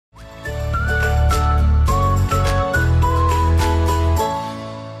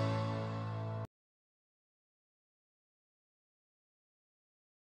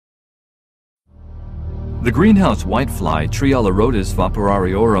The greenhouse whitefly Trialorotis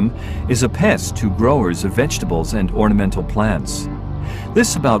vaporariorum is a pest to growers of vegetables and ornamental plants.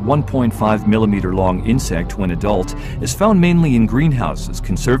 This about 1.5 millimeter long insect, when adult, is found mainly in greenhouses,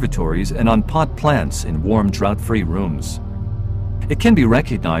 conservatories, and on pot plants in warm, drought-free rooms. It can be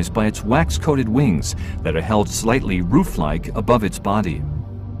recognized by its wax-coated wings that are held slightly roof-like above its body.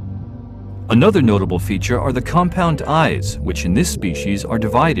 Another notable feature are the compound eyes, which in this species are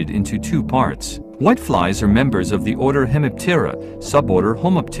divided into two parts. Whiteflies are members of the order Hemiptera, suborder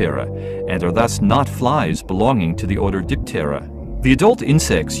Homoptera, and are thus not flies belonging to the order Diptera. The adult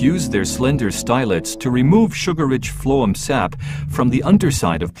insects use their slender stylets to remove sugar-rich phloem sap from the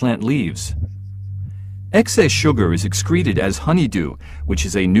underside of plant leaves. Excess sugar is excreted as honeydew, which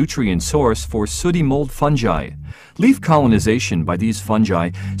is a nutrient source for sooty mold fungi. Leaf colonization by these fungi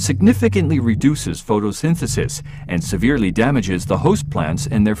significantly reduces photosynthesis and severely damages the host plants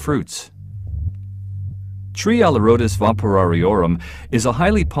and their fruits. Trialorotis vaporariorum is a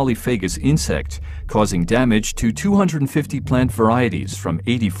highly polyphagous insect, causing damage to 250 plant varieties from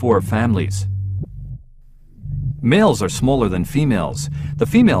 84 families. Males are smaller than females. The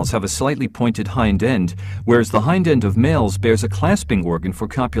females have a slightly pointed hind end, whereas the hind end of males bears a clasping organ for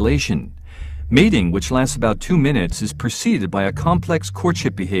copulation. Mating, which lasts about 2 minutes, is preceded by a complex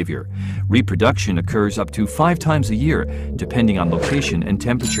courtship behavior. Reproduction occurs up to 5 times a year, depending on location and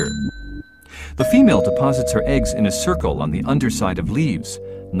temperature. The female deposits her eggs in a circle on the underside of leaves.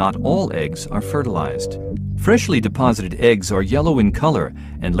 Not all eggs are fertilized. Freshly deposited eggs are yellow in color,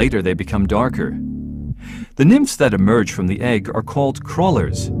 and later they become darker. The nymphs that emerge from the egg are called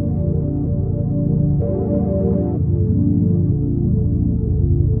crawlers.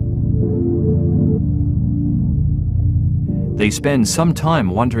 They spend some time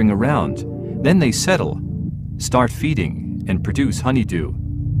wandering around. Then they settle, start feeding, and produce honeydew.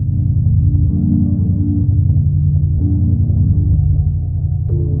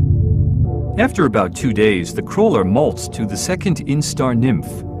 After about 2 days, the crawler molts to the second instar nymph.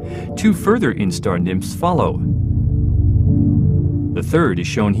 2 further instar nymphs follow. The third is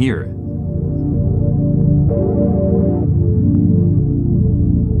shown here.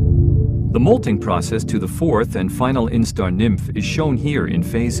 The molting process to the 4th and final instar nymph is shown here in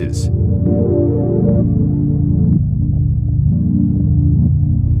phases.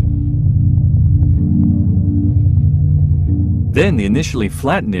 Then the initially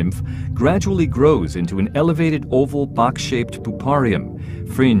flat nymph gradually grows into an elevated oval box-shaped puparium,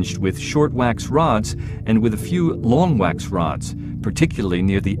 fringed with short wax rods and with a few long wax rods, particularly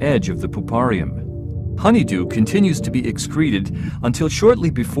near the edge of the puparium. Honeydew continues to be excreted until shortly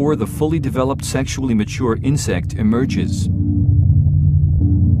before the fully developed sexually mature insect emerges.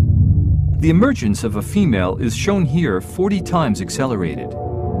 The emergence of a female is shown here 40 times accelerated.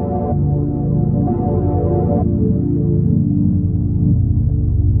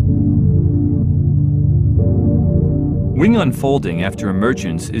 Wing unfolding after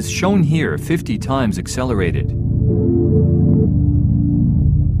emergence is shown here 50 times accelerated.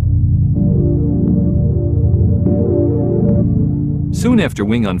 Soon after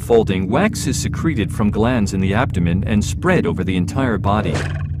wing unfolding, wax is secreted from glands in the abdomen and spread over the entire body.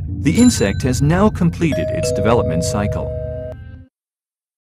 The insect has now completed its development cycle.